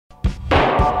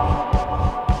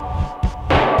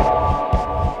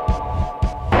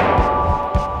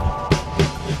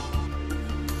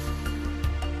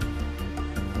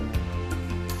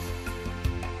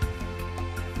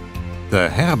The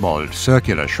Herbold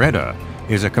circular shredder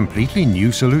is a completely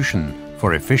new solution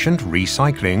for efficient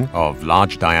recycling of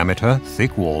large-diameter,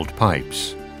 thick-walled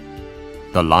pipes.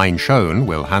 The line shown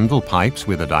will handle pipes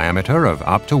with a diameter of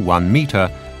up to 1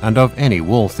 meter and of any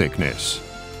wall thickness.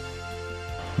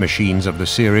 Machines of the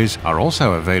series are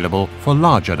also available for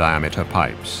larger diameter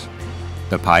pipes.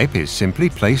 The pipe is simply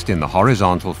placed in the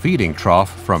horizontal feeding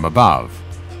trough from above.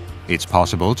 It's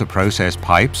possible to process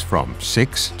pipes from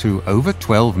 6 to over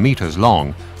 12 meters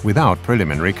long without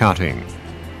preliminary cutting.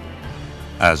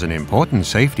 As an important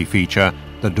safety feature,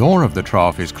 the door of the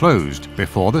trough is closed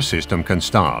before the system can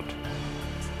start.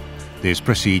 This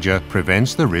procedure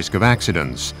prevents the risk of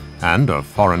accidents and of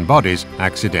foreign bodies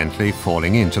accidentally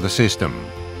falling into the system.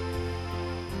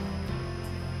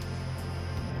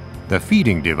 The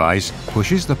feeding device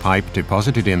pushes the pipe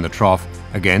deposited in the trough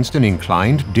against an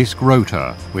inclined disc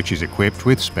rotor, which is equipped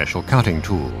with special cutting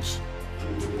tools.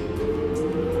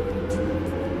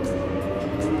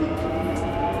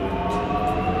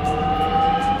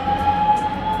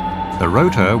 The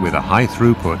rotor, with a high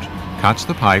throughput, cuts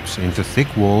the pipes into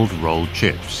thick-walled rolled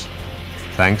chips.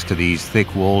 Thanks to these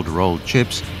thick-walled rolled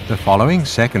chips, the following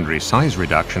secondary size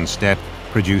reduction step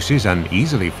produces an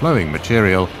easily flowing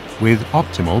material with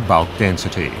optimal bulk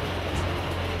density.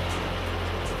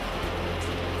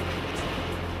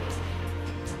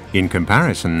 In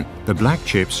comparison, the black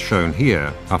chips shown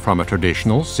here are from a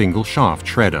traditional single-shaft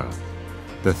shredder.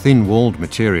 The thin-walled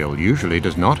material usually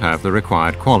does not have the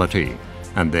required quality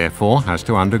and therefore has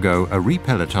to undergo a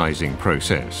repelletizing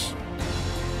process.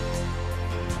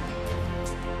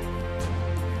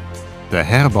 The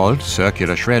Herbold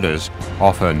circular shredders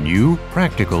offer new,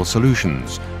 practical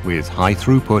solutions with high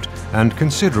throughput and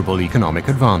considerable economic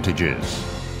advantages.